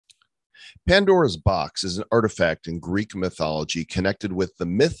Pandora's box is an artifact in Greek mythology connected with the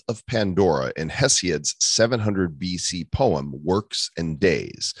myth of Pandora in Hesiod's 700 BC poem, Works and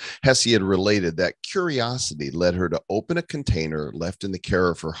Days. Hesiod related that curiosity led her to open a container left in the care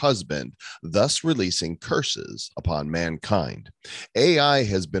of her husband, thus releasing curses upon mankind. AI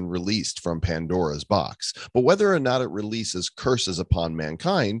has been released from Pandora's box, but whether or not it releases curses upon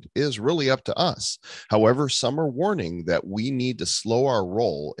mankind is really up to us. However, some are warning that we need to slow our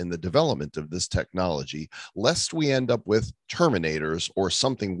roll in the development of this technology, lest we end up with Terminators or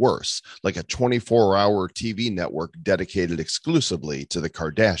something worse, like a 24-hour TV network dedicated exclusively to the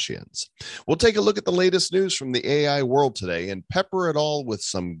Kardashians. We'll take a look at the latest news from the AI world today and pepper it all with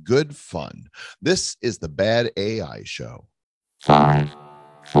some good fun. This is the Bad AI Show. 5,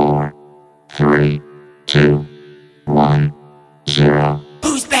 4, 3, 2, 1, 0.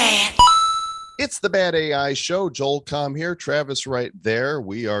 Who's bad? It's the Bad AI Show. Joel Comm here, Travis Wright there.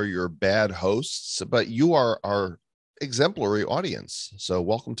 We are your bad hosts, but you are our exemplary audience. So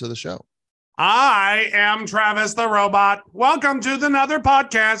welcome to the show. I am Travis the Robot. Welcome to another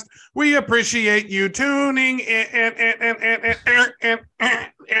podcast. We appreciate you tuning in and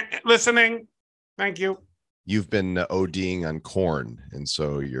listening. Thank you. You've been ODing on corn, and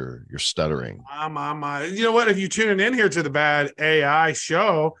so you're stuttering. You know what? If you tune in here to the Bad AI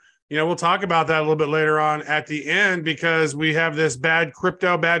Show, we'll talk about that a little bit later on at the end, because we have this bad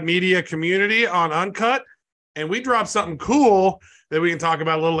crypto, bad media community on Uncut, and we dropped something cool that we can talk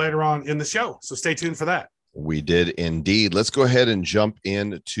about a little later on in the show. So stay tuned for that. We did indeed. Let's go ahead and jump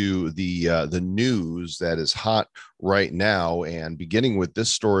into the news that is hot right now, and beginning with this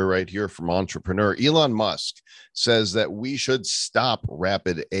story right here from Entrepreneur. Elon Musk says that we should stop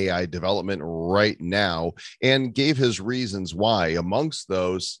rapid AI development right now, and gave his reasons why. Amongst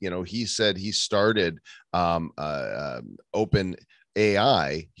those, he said he started Open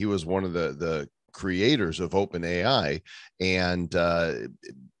AI. He was one of the creators of Open AI, and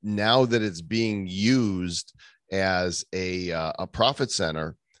now that it's being used as a profit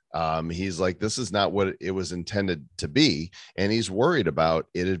center, he's like, this is not what it was intended to be. And he's worried about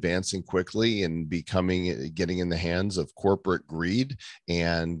it advancing quickly and getting in the hands of corporate greed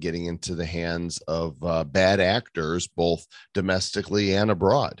and getting into the hands of bad actors, both domestically and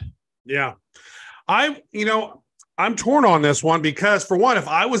abroad. Yeah. I'm torn on this one, because for one, if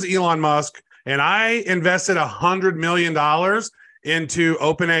I was Elon Musk and I invested $100 million into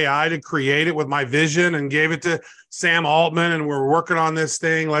OpenAI to create it with my vision and gave it to Sam Altman, and we're working on this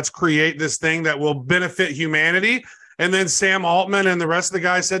thing, let's create this thing that will benefit humanity. And then Sam Altman and the rest of the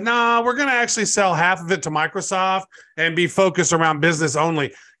guys said, nah, we're going to actually sell half of it to Microsoft and be focused around business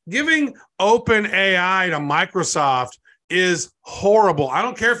only. Giving OpenAI to Microsoft is horrible. I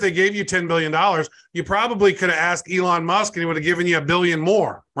don't care if they gave you $10 billion. You probably could have asked Elon Musk and he would have given you $1 billion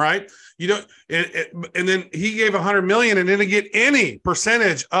more, right? And then he gave 100 million and didn't get any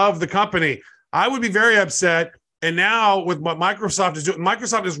percentage of the company. I would be very upset. And now with what Microsoft is doing,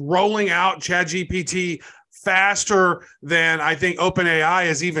 Microsoft is rolling out ChatGPT faster than I think OpenAI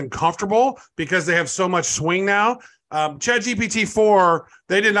is even comfortable, because they have so much swing now. ChatGPT 4,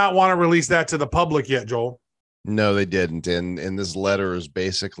 they did not want to release that to the public yet, Joel. No, they didn't. And this letter is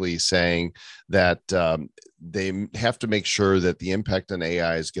basically saying that they have to make sure that the impact on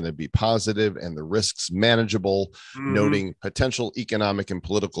AI is going to be positive and the risks manageable, noting potential economic and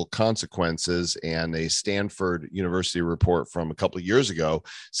political consequences. And a Stanford University report from a couple of years ago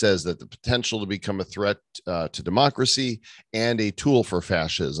says that the potential to become a threat to democracy and a tool for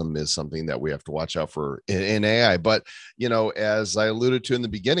fascism is something that we have to watch out for in AI. But, as I alluded to in the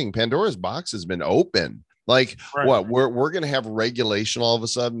beginning, Pandora's box has been open. Like, right. What we're going to have regulation all of a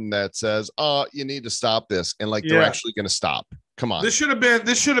sudden that says, oh, you need to stop this. And they're actually going to stop. Come on. This should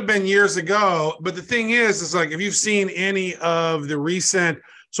have been years ago. But the thing is like, if you've seen any of the recent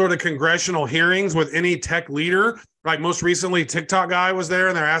sort of congressional hearings with any tech leader, like most recently TikTok guy was there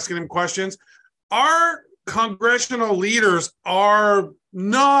and they're asking him questions. Our congressional leaders are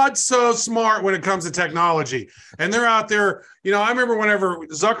not so smart when it comes to technology, and they're out there. I remember whenever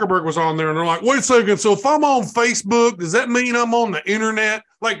Zuckerberg was on there and they're like, wait a second, so if I'm on Facebook, does that mean I'm on the internet?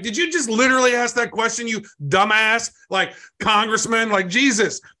 Like, did you just literally ask that question, you dumbass? Like, congressman, like,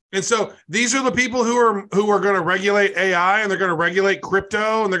 Jesus. And so these are the people who are going to regulate AI, and they're going to regulate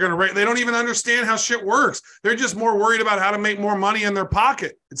crypto, and they don't even understand how shit works. They're just more worried about how to make more money in their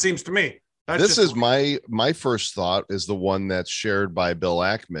pocket, it seems to me. This is my first thought is the one that's shared by Bill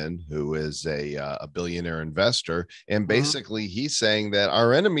Ackman, who is a billionaire investor. And basically he's saying that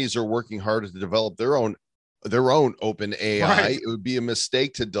our enemies are working hard to develop their own their own open AI. Right. It would be a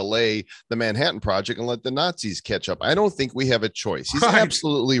mistake to delay the Manhattan Project and let the Nazis catch up. I don't think we have a choice. He's Right.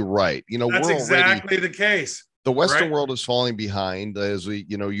 absolutely right. That's We're already, exactly the case. the Western Right. world is falling behind. As we,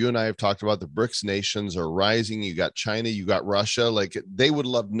 you and I have talked about, the BRICS nations are rising. You got China, you got Russia. Like, they would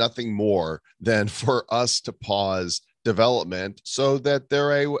love nothing more than for us to pause development so that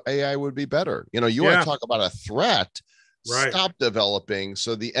their AI would be better. You want Yeah. to talk about a threat? Right. Stop developing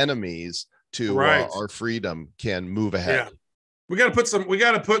so the enemies to Right. our freedom can move ahead. Yeah. We got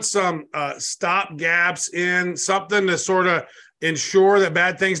to put some stop gaps in something to sort of ensure that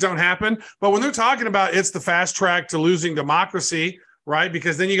bad things don't happen. But when they're talking about it's the fast track to losing democracy, right?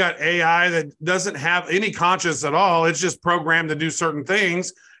 Because then you got AI that doesn't have any conscience at all. It's just programmed to do certain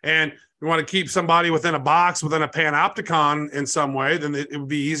things. And you want to keep somebody within a box, within a panopticon in some way, then it would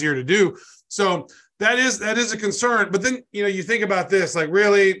be easier to do. So that is a concern. But then, you think about this, like,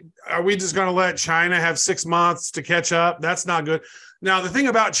 really, are we just going to let China have 6 months to catch up? That's not good. Now, the thing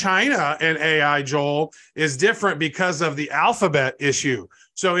about China and AI, Joel, is different because of the alphabet issue.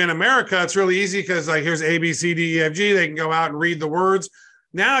 So in America, it's really easy because, like, here's A, B, C, D, E, F, G. They can go out and read the words.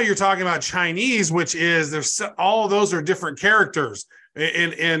 Now you're talking about Chinese, which is all of those are different characters.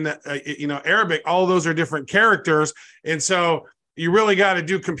 In Arabic, all of those are different characters. And so you really got to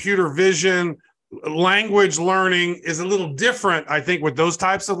do computer vision. Language learning is a little different, I think, with those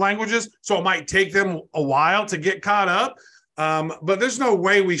types of languages. So it might take them a while to get caught up. But there's no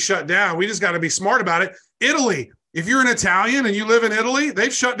way we shut down. We just got to be smart about it. Italy, if you're an Italian and you live in Italy,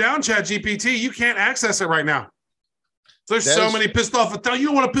 they've shut down ChatGPT. You can't access it right now. There's many pissed off Italians. You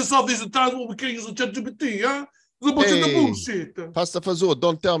don't want to piss off these Italians. Well, we can't use ChatGPT, huh? It's a bunch of bullshit. Pasta Fazul,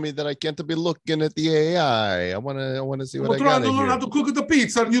 don't tell me that I can't be looking at the AI. I want to see what I got. I'm trying to learn how to cook the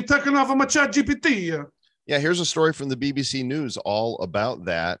pizza, and you're taking off of my ChatGPT. Yeah, here's a story from the BBC News all about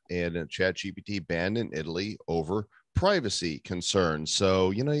that, and ChatGPT banned in Italy over privacy concerns.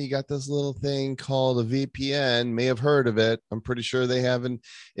 So, you got this little thing called a VPN. May have heard of it. I'm pretty sure they have in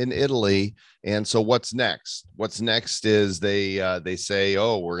Italy. And so what's next? What's next is they say,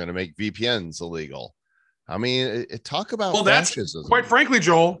 oh, we're going to make VPNs illegal. I mean, talk about fascism. That's, quite frankly,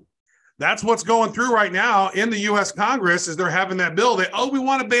 Joel, that's what's going through right now in the U.S. Congress is they're having that bill. We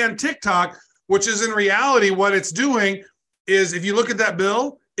want to ban TikTok, which is in reality what it's doing is, if you look at that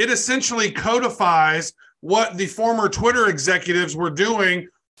bill, it essentially codifies what the former Twitter executives were doing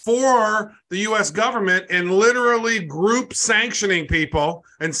for the U.S. government and literally group sanctioning people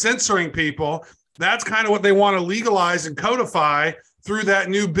and censoring people. That's kind of what they want to legalize and codify through that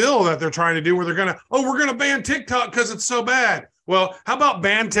new bill that they're trying to do, where they're we're going to ban TikTok because it's so bad. Well, how about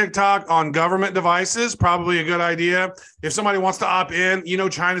ban TikTok on government devices? Probably a good idea. If somebody wants to opt in,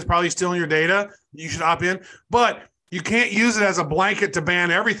 China's probably stealing your data. You should opt in. But you can't use it as a blanket to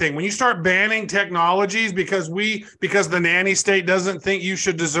ban everything. When you start banning technologies because the nanny state doesn't think you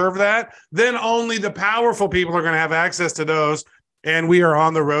should deserve that, then only the powerful people are going to have access to those. And we are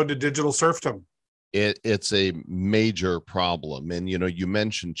on the road to digital serfdom. It's a major problem. And, you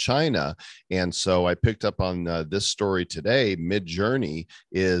mentioned China. And so I picked up on this story today. Midjourney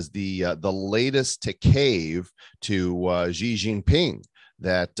is the latest to cave to Xi Jinping,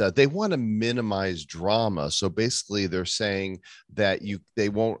 that they want to minimize drama. So basically they're saying that they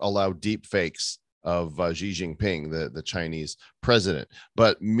won't allow deep fakes of Xi Jinping, the Chinese president.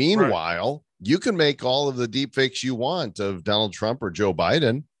 But meanwhile, you can make all of the deep fakes you want of Donald Trump or Joe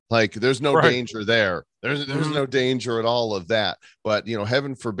Biden. Like, there's no danger there. There's no danger at all of that. But,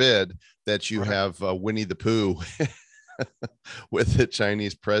 heaven forbid that you have Winnie the Pooh with the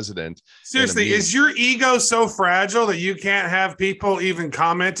Chinese president. Seriously, is your ego so fragile that you can't have people even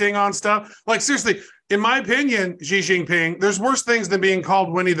commenting on stuff? Like, seriously, in my opinion, Xi Jinping, there's worse things than being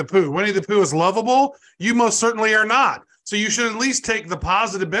called Winnie the Pooh. Winnie the Pooh is lovable. You most certainly are not. So you should at least take the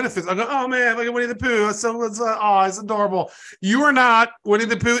positive benefits. I go, oh man, look at Winnie the Pooh. It's adorable. You are not. Winnie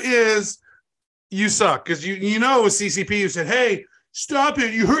the Pooh is. You suck, because you know CCP who said, hey, stop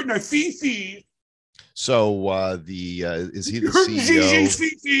it. You're hurting our feces. So is he the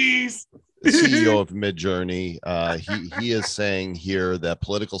CEO? The CEO of Midjourney, he is saying here that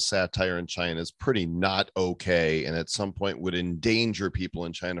political satire in China is pretty not okay, and at some point would endanger people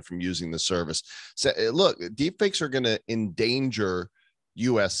in China from using the service. So look, deepfakes are going to endanger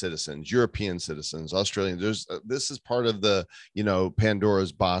U.S. citizens, European citizens, Australian. This is part of the,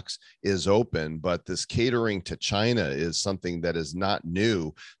 Pandora's box is open, but this catering to China is something that is not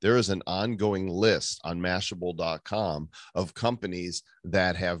new. There is an ongoing list on Mashable.com of companies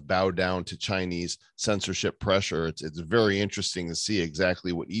that have bowed down to Chinese censorship pressure. It's very interesting to see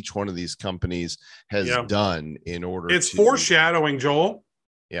exactly what each one of these companies has done in order. It's foreshadowing, Joel.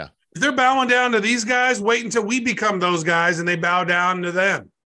 Yeah. If they're bowing down to these guys, wait until we become those guys and they bow down to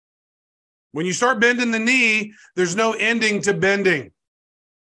them. When you start bending the knee, there's no ending to bending.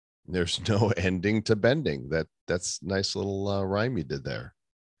 There's no ending to bending. That's nice little rhyme you did there.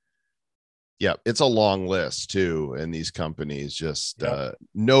 Yeah, it's a long list too, and these companies just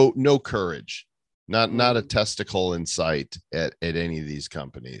no courage, not a testicle in sight at any of these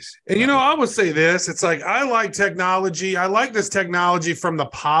companies. And I would say this: it's like I like technology. I like this technology from the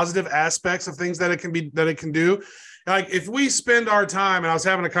positive aspects of things that it can do. Like if we spend our time, and I was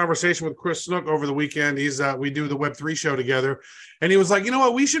having a conversation with Chris Snook over the weekend. We do the Web3 show together, and he was like, you know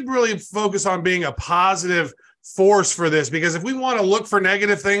what, we should really focus on being a positive force for this, because if we want to look for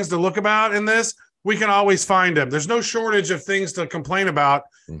negative things to look about in this, we can always find them. There's no shortage of things to complain about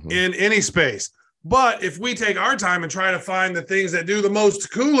in any space. But if we take our time and try to find the things that do the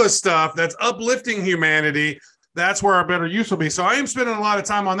most coolest stuff that's uplifting humanity, that's where our better use will be. So I am spending a lot of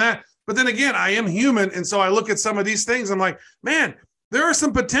time on that. But then again, I am human. And so I look at some of these things. I'm like, man, there are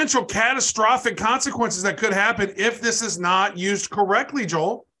some potential catastrophic consequences that could happen if this is not used correctly,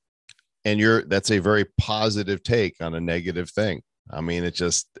 Joel. And that's a very positive take on a negative thing. I mean,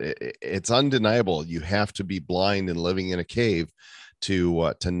 it's undeniable. You have to be blind and living in a cave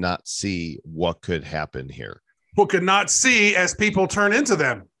to not see what could happen here. What could not see as people turn into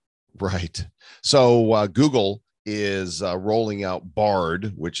them. Right. So Google is rolling out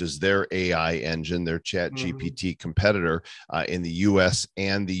Bard, which is their AI engine, their chat GPT competitor in the US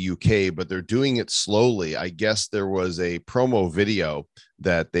and the UK, but they're doing it slowly. I guess there was a promo video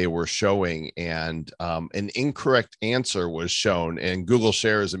that they were showing, and an incorrect answer was shown, and Google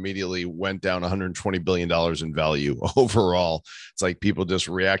shares immediately went down $120 billion in value overall. It's like people just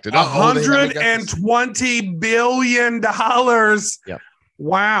reacted. $120 billion. Yeah.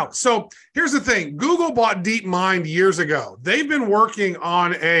 Wow. So here's the thing. Google bought DeepMind years ago. They've been working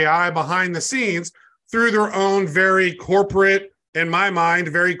on AI behind the scenes through their own very corporate, in my mind,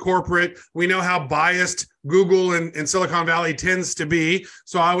 very corporate. We know how biased Google and Silicon Valley tends to be.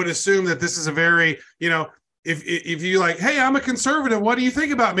 So I would assume that this is a very, if you like, hey, I'm a conservative, what do you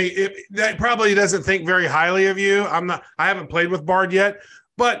think about me? That probably doesn't think very highly of you. I haven't played with Bard yet,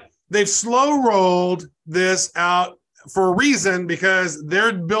 but they've slow rolled this out for a reason, because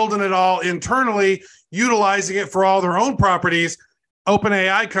they're building it all internally, utilizing it for all their own properties.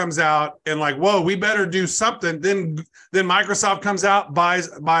 OpenAI comes out and like, whoa, we better do something. Then Microsoft comes out, buys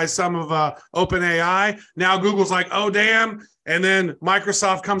some of OpenAI. Now Google's like, oh, damn. And then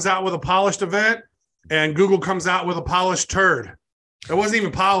Microsoft comes out with a polished event, and Google comes out with a polished turd. It wasn't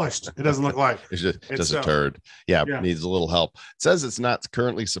even polished. It doesn't look like. It's just a turd. Yeah, needs a little help. It says it's not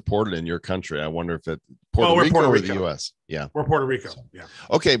currently supported in your country. I wonder if Puerto Rico or the U.S. Yeah, we're Puerto Rico. Yeah.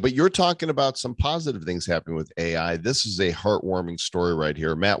 Okay, but you're talking about some positive things happening with AI. This is a heartwarming story right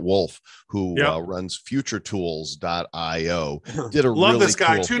here. Matt Wolf, who runs FutureTools.io, did a love really this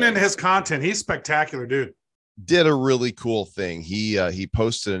guy. Cool Tune thing. into his content. He's spectacular, dude. Did a really cool thing. He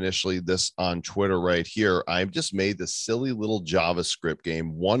posted initially this on Twitter right here. I've just made this silly little JavaScript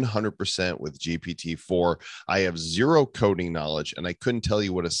game 100% with GPT-4. I have zero coding knowledge, and I couldn't tell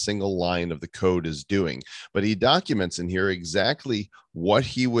you what a single line of the code is doing. But he documents in here exactly what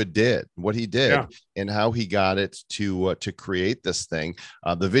he did, and how he got it to create this thing.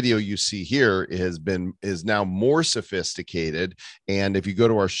 The video you see here is now more sophisticated, and if you go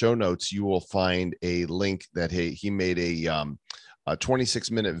to our show notes, you will find a link that he made a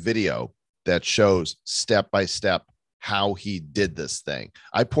 26-minute video that shows step by step how he did this thing.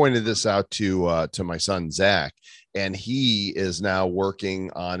 I pointed this out to my son Zach, and he is now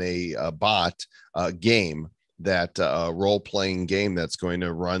working on a bot game, that role-playing game that's going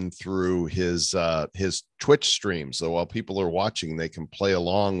to run through his Twitch stream. So while people are watching, they can play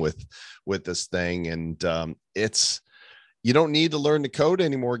along with this thing. And you don't need to learn to code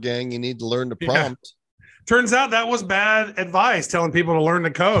anymore, gang. You need to learn to prompt. Yeah. Turns out that was bad advice, telling people to learn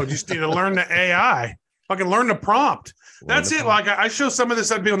to code. You just need to learn the AI. Fucking learn to prompt. That's it. Like I show some of this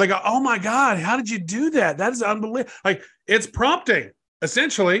to people, and they go, "Oh my God, how did you do that? That is unbelievable." Like it's prompting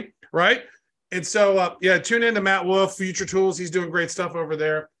essentially, right? And so, tune in to Matt Wolf, Future Tools. He's doing great stuff over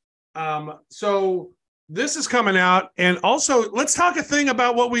there. So this is coming out. And also, let's talk a thing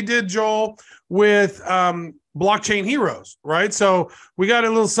about what we did, Joel, with Blockchain Heroes, right? So we got a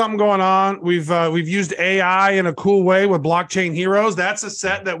little something going on. We've used AI in a cool way with Blockchain Heroes. That's a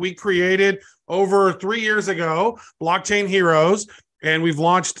set that we created over 3 years ago, Blockchain Heroes. And we've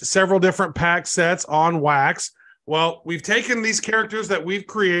launched several different pack sets on Wax. Well, we've taken these characters that we've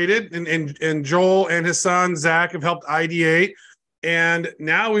created, and Joel and his son, Zach, have helped ideate. And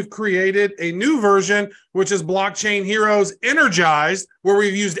now we've created a new version, which is Blockchain Heroes Energized, where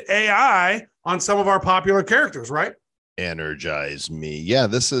we've used AI on some of our popular characters, right? Energize me. Yeah,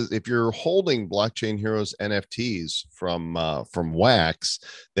 this is, if you're holding Blockchain Heroes NFTs from Wax,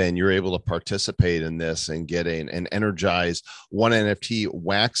 then you're able to participate in this and get an energized one NFT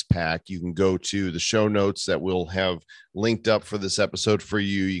Wax pack. You can go to the show notes that we'll have linked up for this episode for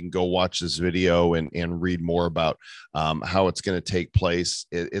you. You can go watch this video and read more about how it's going to take place.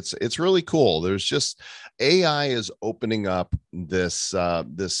 It's really cool. There's just, AI is opening up this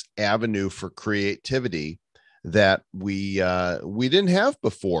this avenue for creativity that we didn't have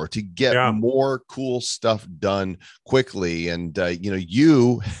before, to get more cool stuff done quickly. And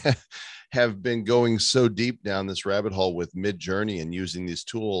you have been going so deep down this rabbit hole with Midjourney and using these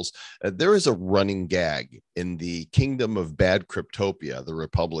tools. There is a running gag in the kingdom of Bad Cryptopia, the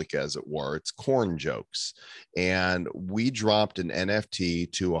Republic as it were. It's corn jokes. And we dropped an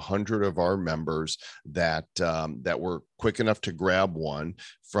NFT to 100 of our members that were quick enough to grab one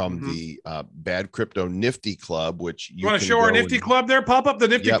from the Bad Crypto Nifty Club, which you want to show our Nifty Club there? Pop up the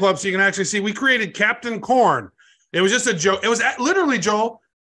Nifty Club so you can actually see. We created Captain Corn. It was just a joke. It was literally, Joel,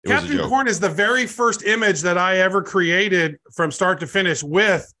 Captain Corn is the very first image that I ever created from start to finish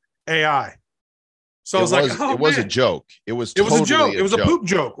with AI. So I was like, oh, it was a joke. It was a joke. It was a poop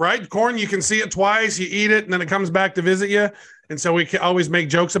joke, right? Corn, you can see it twice, you eat it, and then it comes back to visit you. And so we can always make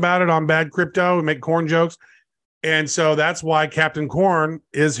jokes about it on Bad Crypto. We make corn jokes. And so that's why Captain Corn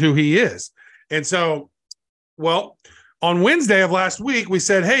is who he is. And so, well, on Wednesday of last week, we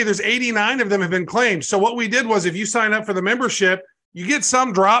said, hey, there's 89 of them have been claimed. So what we did was, if you sign up for the membership, you get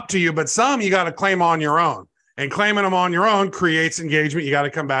some dropped to you, but some you got to claim on your own. And claiming them on your own creates engagement. You got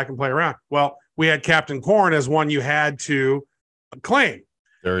to come back and play around. Well, we had Captain Corn as one you had to claim.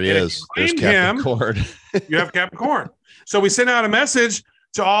 There he is. There's Captain Corn. You have Captain Corn. So we sent out a message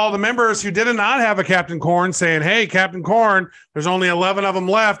to all the members who did not have a Captain Corn saying, hey, Captain Corn, there's only 11 of them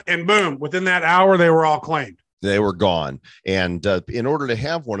left. And boom, within that hour, they were all claimed. They were gone. And in order to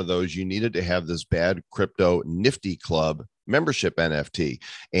have one of those, you needed to have this Bad Crypto Nifty Club membership NFT.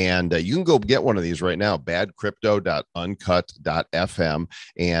 And you can go get one of these right now, badcrypto.uncut.fm.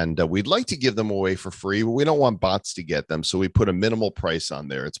 And we'd like to give them away for free, but we don't want bots to get them. So we put a minimal price on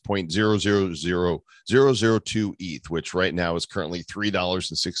there. It's 0.000002 ETH, which right now is currently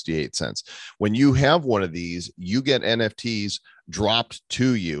 $3.68. When you have one of these, you get NFTs dropped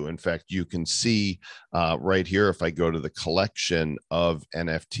to you. In fact, you can see right here, if I go to the collection of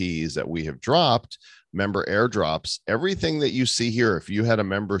NFTs that we have dropped, member airdrops, everything that you see here, if you had a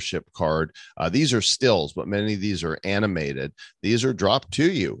membership card, these are stills, but many of these are animated. These are dropped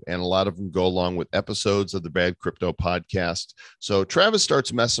to you, and a lot of them go along with episodes of the Bad Crypto podcast. So Travis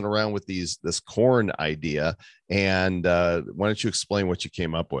starts messing around with this corn idea, and why don't you explain what you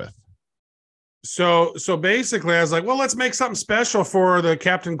came up with? So basically, I was like, well, let's make something special for the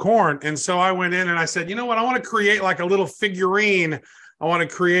Captain Corn. And so I went in and I said, you know what? I want to create like a little figurine. I want to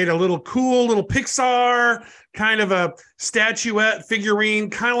create a little cool little Pixar kind of a statuette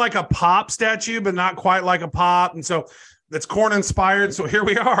figurine, kind of like a pop statue, but not quite like a pop. And so that's corn inspired. So here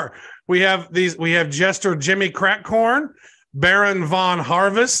we are. We have Jester Jimmy Crackcorn, Baron Von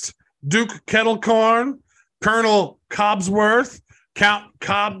Harvest, Duke Kettlecorn, Colonel Cobbsworth, Count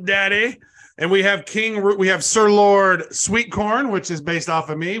Cobb Daddy. And we have Sir Lord Sweetcorn, which is based off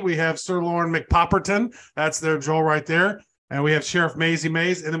of me. We have Sir Lord McPopperton. That's their Joel right there. And we have Sheriff Maisie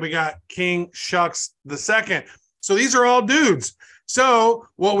Mays. And then we got King Shucks II. So these are all dudes. So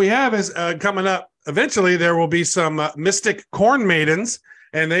what we have is coming up, eventually there will be some mystic corn maidens,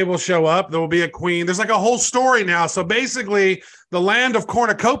 and they will show up. There will be a queen. There's like a whole story now. So basically, the land of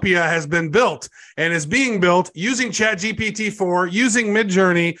cornucopia has been built and is being built using ChatGPT-4, using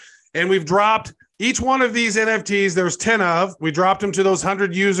Midjourney. And we've dropped each one of these NFTs. There's 10 of. We dropped them to those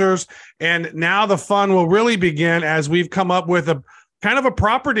 100 users. And now the fun will really begin as we've come up with a kind of a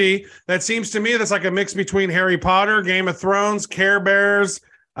property that seems to me that's like a mix between Harry Potter, Game of Thrones, Care Bears,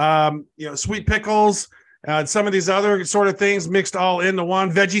 Sweet Pickles, some of these other sort of things mixed all into one.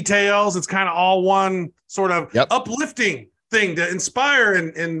 Veggie Tales. It's kind of all one sort of uplifting thing to inspire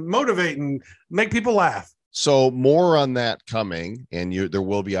and motivate and make people laugh. So more on that coming, and there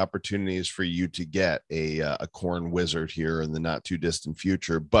will be opportunities for you to get a corn wizard here in the not too distant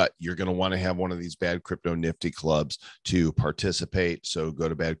future, but you're going to want to have one of these Bad Crypto Nifty clubs to participate. So go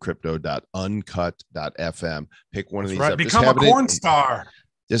to badcrypto.uncut.fm, pick one of these right. up. Become a corn star.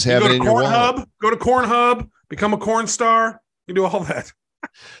 Just have it in your wallet. Go to Corn Hub, become a corn star. You do all that.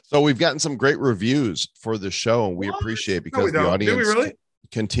 So we've gotten some great reviews for the show, and we appreciate it because the audience. Did we really?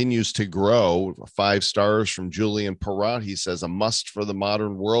 continues to grow. 5 stars from Julian Perrott. He says, a must for the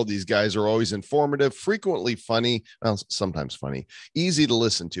modern world. These guys are always informative, frequently funny, well, sometimes funny, easy to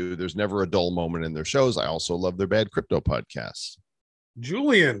listen to. There's never a dull moment in their shows. I also love their Bad Crypto podcasts.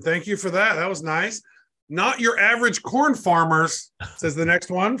 Julian, thank you for that. That was nice. Not your average corn farmers, says the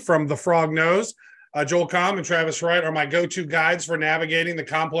next one from The Frog Nose. Joel Comm and Travis Wright are my go-to guides for navigating the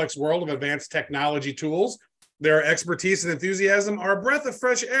complex world of advanced technology tools. Their expertise and enthusiasm are a breath of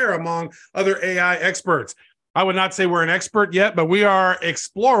fresh air among other AI experts. I would not say we're an expert yet, but we are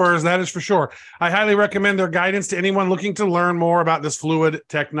explorers, that is for sure. I highly recommend their guidance to anyone looking to learn more about this fluid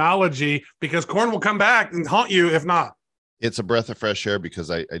technology, because corn will come back and haunt you if not. It's a breath of fresh air because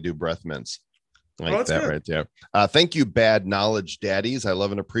I do breath mints. Like that good. Right there. Thank you, Bad Knowledge Daddies. I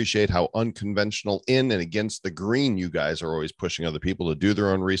love and appreciate how unconventional in and against the green you guys are always pushing other people to do their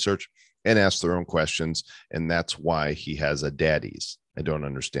own research and ask their own questions. And that's why he has a daddies. I don't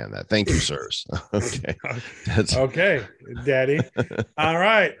understand that. Thank you, sirs. Okay. Okay, daddy. All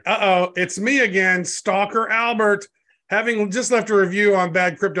right. It's me again, Stalker Albert. Having just left a review on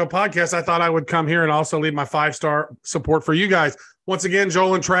Bad Crypto Podcast, I thought I would come here and also leave my 5-star support for you guys. Once again,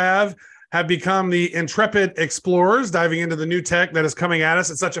 Joel and Trav have become the intrepid explorers, diving into the new tech that is coming at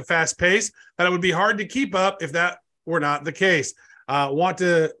us at such a fast pace that it would be hard to keep up if that were not the case. Want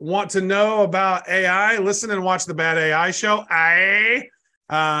to know about AI? Listen and watch the Bad AI Show.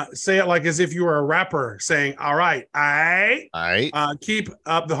 Say it like as if you were a rapper saying, all right, keep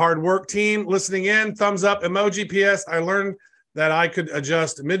up the hard work, team. Listening in, thumbs up, emoji. PS, I learned that I could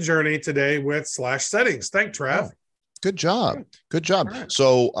adjust Mid-Journey today with /settings. Thank Trav. Oh, good job. Good job. Right.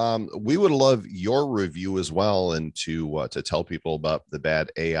 So we would love your review as well, and to tell people about the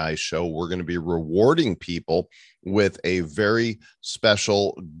Bad AI Show. We're going to be rewarding people with a very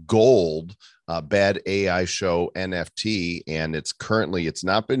special gold Bad AI Show NFT, and it's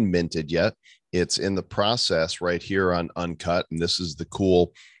not been minted yet. It's in the process right here on Uncut, and this is the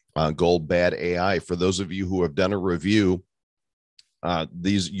cool gold Bad AI. For those of you who have done a review,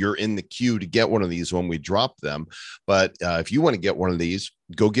 you're in the queue to get one of these when we drop them. But if you want to get one of these,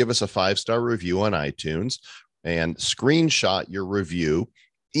 go give us a 5-star review on iTunes and screenshot your review.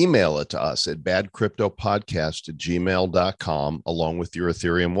 Email it to us at badcryptopodcast@gmail.com along with your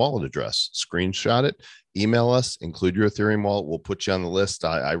Ethereum wallet address. Screenshot it, email us, include your Ethereum wallet. We'll put you on the list.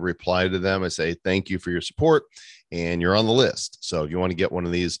 I reply to them. I say, thank you for your support, and you're on the list. So if you want to get one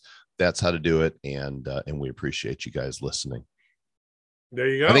of these, that's how to do it. And we appreciate you guys listening. There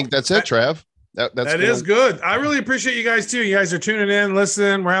you go. I think that's it, Trav. That is good. I really appreciate you guys too. You guys are tuning in,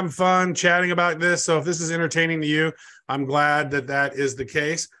 listening. We're having fun chatting about this. So if this is entertaining to you, I'm glad that is the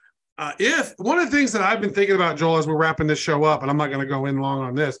case. If one of the things that I've been thinking about, Joel, as we're wrapping this show up, and I'm not going to go in long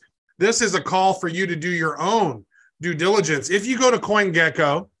on this, this is a call for you to do your own due diligence. If you go to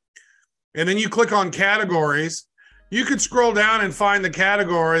CoinGecko and then you click on categories, you could scroll down and find the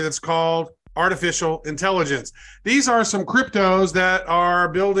category that's called artificial intelligence. These are some cryptos that are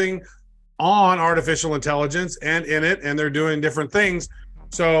building on artificial intelligence and in it, and they're doing different things.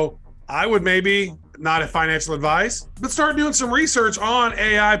 So I would maybe, not a financial advice, but start doing some research on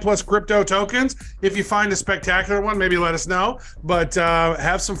AI plus crypto tokens. If you find a spectacular one, maybe let us know, but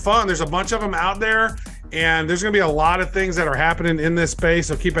have some fun. There's a bunch of them out there, and there's going to be a lot of things that are happening in this space.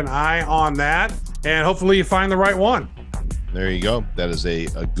 So keep an eye on that, and hopefully you find the right one. There you go. That is a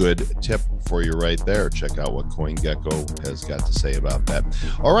good tip for you right there. Check out what CoinGecko has got to say about that.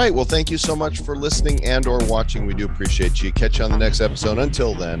 All right. Well, thank you so much for listening and or watching. We do appreciate you. Catch you on the next episode.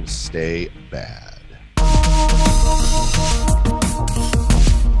 Until then, stay bad.